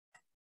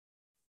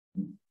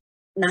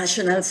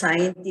national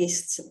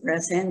scientists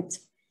present,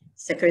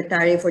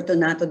 Secretary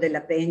Fortunato de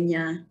la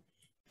Peña,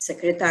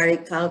 Secretary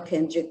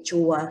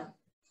𝗟𝗏𝗔𝗡𝗚,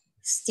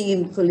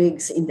 esteemed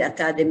colleagues in the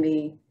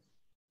Academy,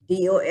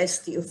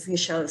 DOST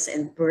officials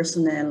and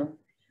personnel,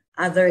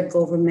 other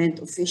government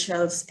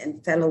officials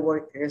and fellow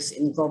workers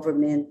in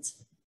government,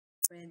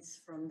 friends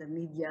from the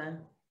media,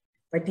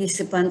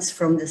 participants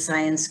from the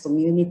science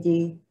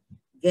community,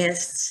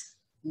 guests,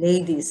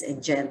 ladies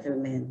and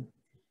gentlemen.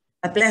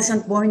 A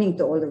pleasant morning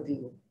to all of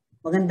you.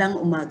 Magandang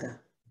umaga.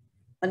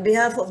 On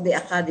behalf of the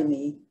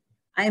Academy,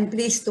 I am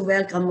pleased to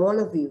welcome all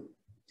of you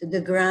to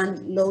the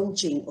grand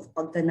launching of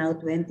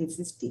PAGTANAW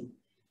 2050,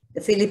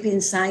 the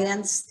Philippine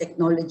Science,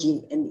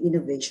 Technology, and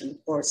Innovation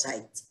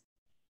Foresight.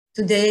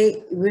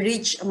 Today, we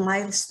reach a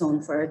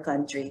milestone for our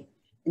country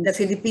and the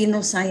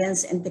Filipino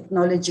science and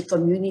technology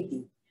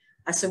community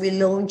as we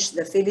launch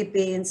the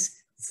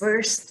Philippines'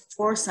 first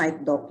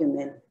foresight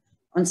document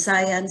on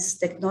science,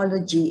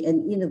 technology,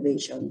 and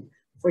innovation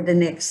for the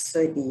next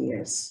 30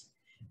 years.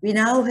 We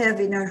now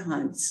have in our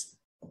hands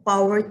the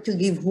power to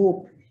give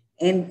hope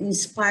and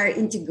inspire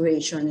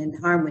integration and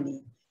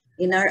harmony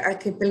in our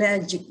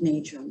archipelagic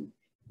nation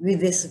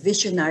with this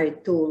visionary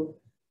tool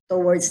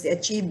towards the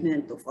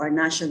achievement of our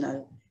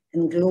national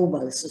and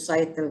global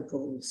societal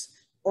goals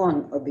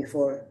on or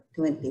before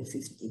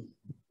 2050.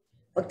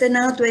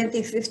 PAGTANAW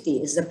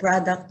 2050 is the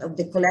product of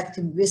the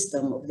collective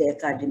wisdom of the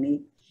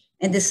Academy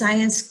and the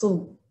science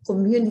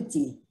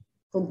community,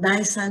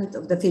 cognizant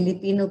of the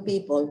Filipino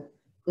people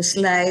whose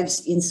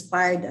lives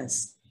inspired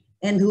us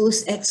and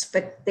whose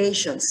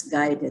expectations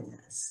guided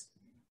us.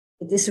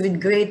 It is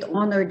with great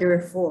honor,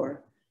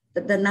 therefore,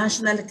 that the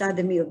National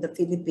Academy of the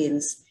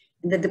Philippines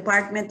and the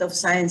Department of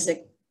Science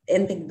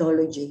and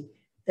Technology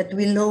that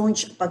we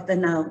launch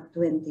PAGTANAW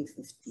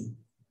 2050.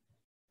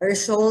 A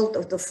result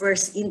of the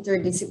first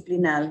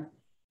interdisciplinal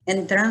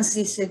and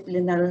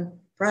trans-disciplinal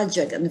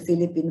project on the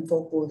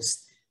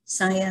Philippine-focused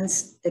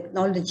Science,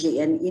 Technology,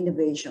 and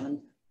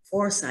Innovation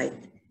Foresight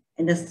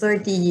and a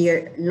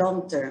 30-year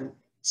long-term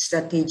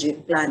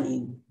strategic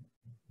planning.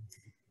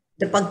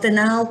 The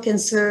PAGTANAW can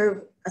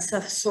serve as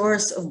a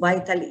source of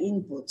vital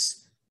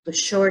inputs to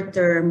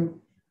short-term,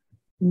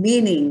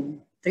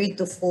 meaning 3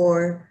 to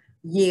 4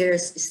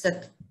 years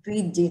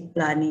strategic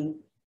planning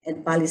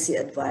and policy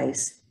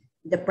advice,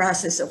 the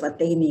process of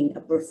attaining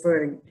a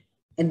preferred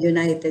and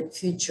united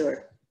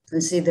future,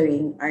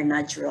 considering our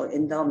natural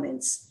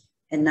endowments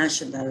and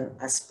national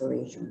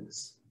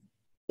aspirations.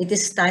 It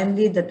is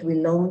timely that we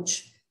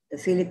launch the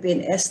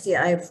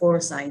Philippine-STII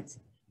Foresight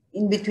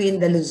in between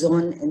the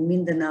Luzon and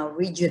Mindanao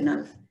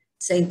regional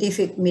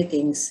scientific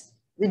meetings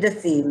with the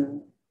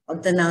theme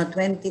of PAGTANAW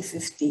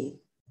 2050,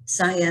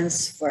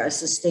 Science for a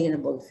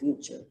Sustainable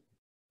Future.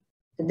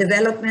 The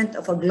development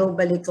of a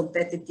globally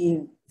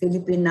competitive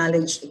Philippine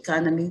knowledge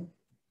economy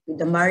with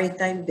a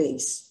maritime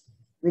base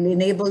will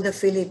enable the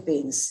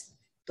Philippines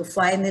to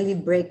finally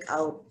break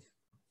out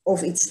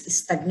of its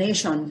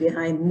stagnation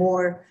behind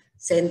more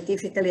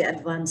scientifically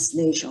advanced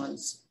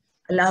nations,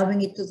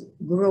 allowing it to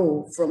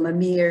grow from a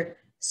mere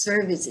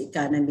service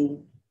economy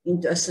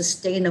into a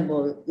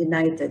sustainable,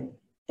 united,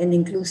 and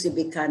inclusive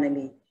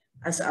economy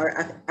as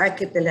our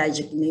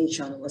archipelagic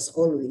nation was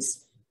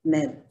always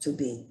meant to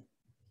be.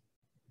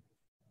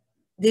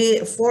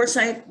 The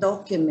Foresight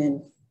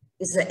document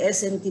is the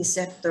S&T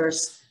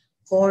sector's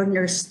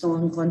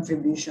cornerstone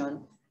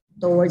contribution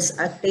towards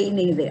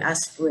attaining the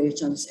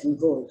aspirations and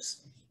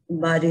goals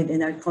embodied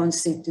in our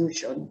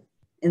Constitution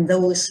and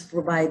those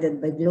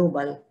provided by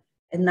global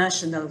and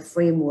national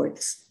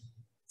frameworks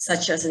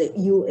such as the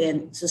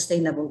UN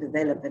Sustainable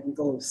Development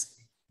Goals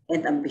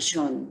and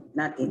Ambition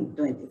Natin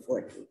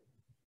 2040.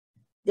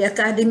 The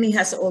Academy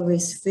has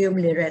always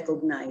firmly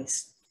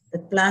recognized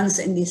that plans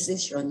and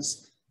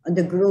decisions on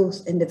the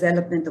growth and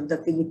development of the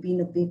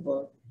Filipino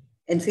people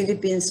and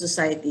Philippine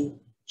society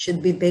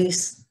should be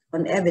based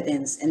on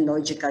evidence and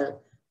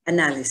logical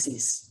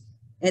analysis.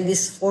 And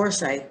this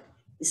foresight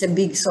is a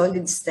big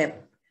solid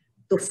step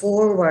to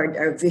forward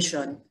our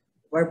vision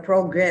for a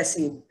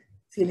progressive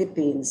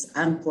Philippines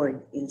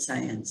anchored in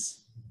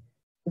science.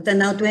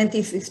 PAGTANAW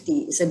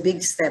 2050 is a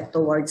big step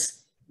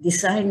towards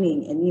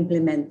designing and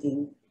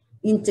implementing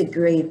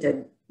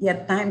integrated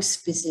yet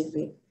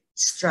time-specific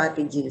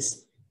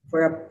strategies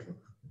for a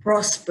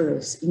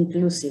prosperous,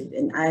 inclusive,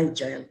 and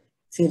agile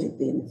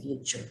Philippine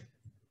future.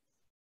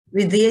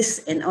 With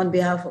this, and on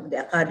behalf of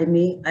the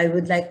Academy, I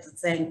would like to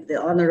thank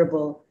the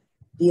Honorable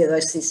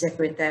DOST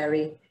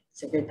Secretary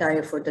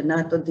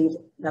Fortunato de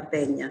la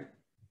Peña,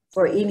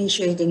 for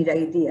initiating the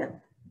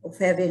idea of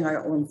having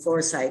our own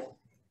foresight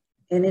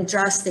and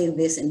entrusting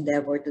this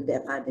endeavor to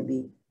the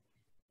Academy.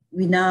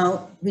 We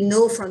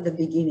know from the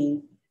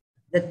beginning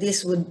that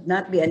this would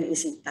not be an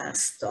easy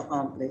task to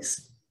accomplish,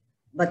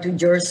 but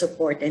with your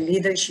support and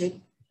leadership,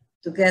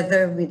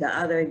 together with the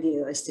other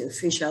DOST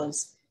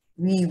officials,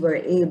 we were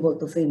able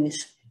to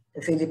finish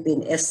the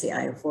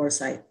Philippine-STII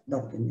Foresight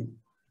document.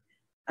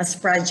 As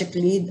project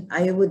lead,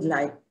 I would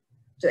like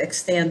to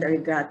extend our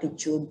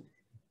gratitude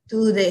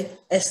to the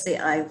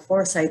STI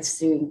Foresight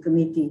Steering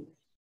Committee,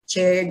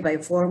 chaired by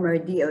former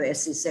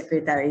DOST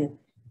Secretary,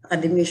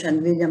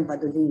 Academician William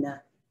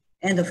Padolina,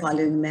 and the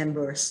following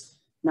members: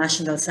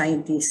 National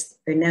Scientist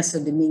Ernesto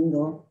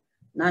Domingo,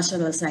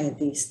 National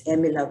Scientist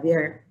Emil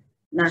Javier,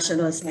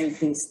 National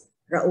Scientist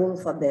Raul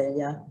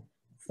Fabella,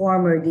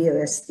 former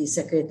DOST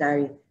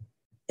Secretary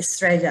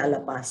Estrella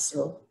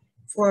Alapastro,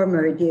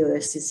 former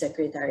DOST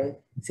Secretary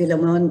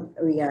Philemon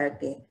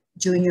Riarte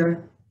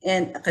Jr.,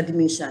 and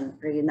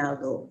Academician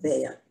Reynaldo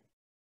Vea.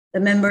 The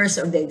members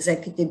of the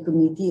Executive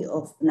Committee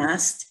of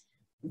NAST,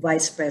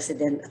 Vice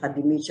President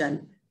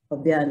Academician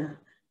Fabiana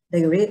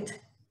Dayrit,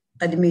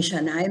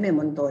 Academician Jaime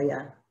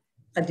Montoya,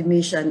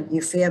 Academician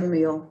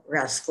Eufemio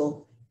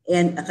Rasco,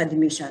 and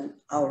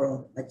Academician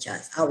Aura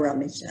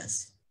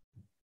Mechas.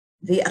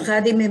 The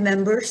Academy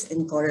members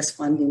and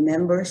corresponding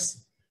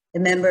members, the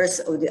members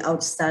of the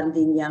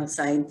Outstanding Young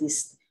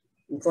Scientists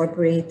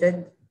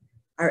Incorporated,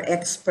 our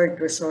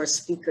expert resource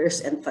speakers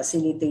and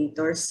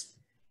facilitators,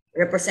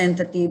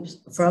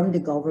 representatives from the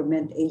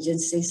government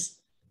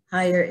agencies,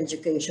 higher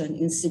education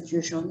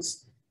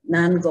institutions,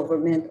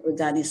 non-government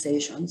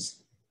organizations,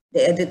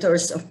 the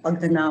editors of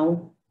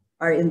PAGTANAW,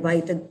 our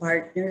invited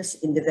partners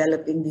in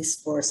developing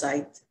this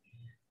foresight,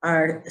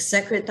 our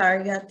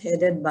secretariat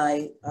headed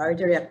by our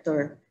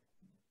director,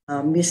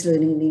 Ms.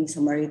 Luniling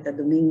Samarita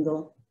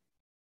Domingo,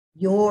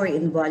 your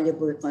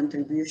invaluable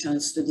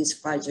contributions to this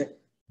project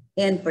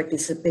and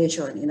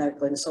participation in our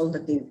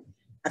consultative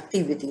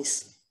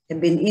activities have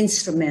been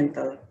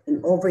instrumental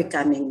in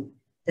overcoming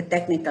the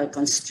technical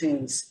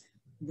constraints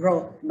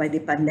brought by the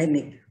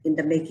pandemic in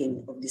the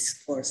making of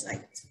this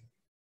foresight.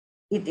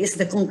 It is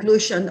the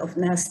conclusion of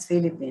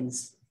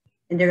DOST-Philippines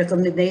and the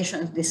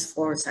recommendation of this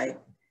foresight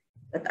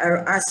that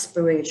our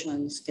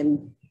aspirations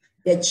can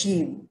be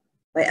achieved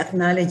by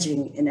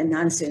acknowledging and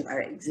enhancing our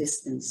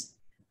existence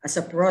as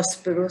a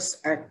prosperous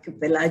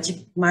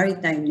archipelagic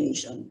maritime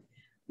nation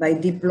by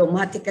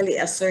diplomatically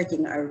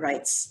asserting our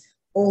rights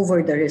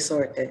over the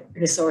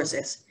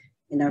resources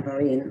in our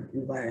marine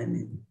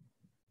environment.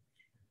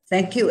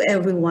 Thank you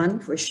everyone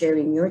for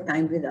sharing your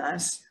time with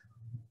us.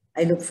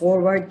 I look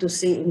forward to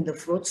seeing the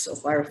fruits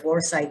of our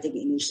foresighting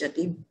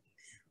initiative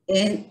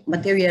and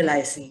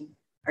materializing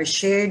our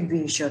shared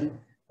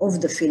vision of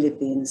the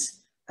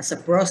Philippines as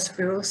a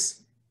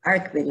prosperous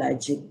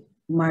archipelagic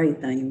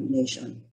maritime nation.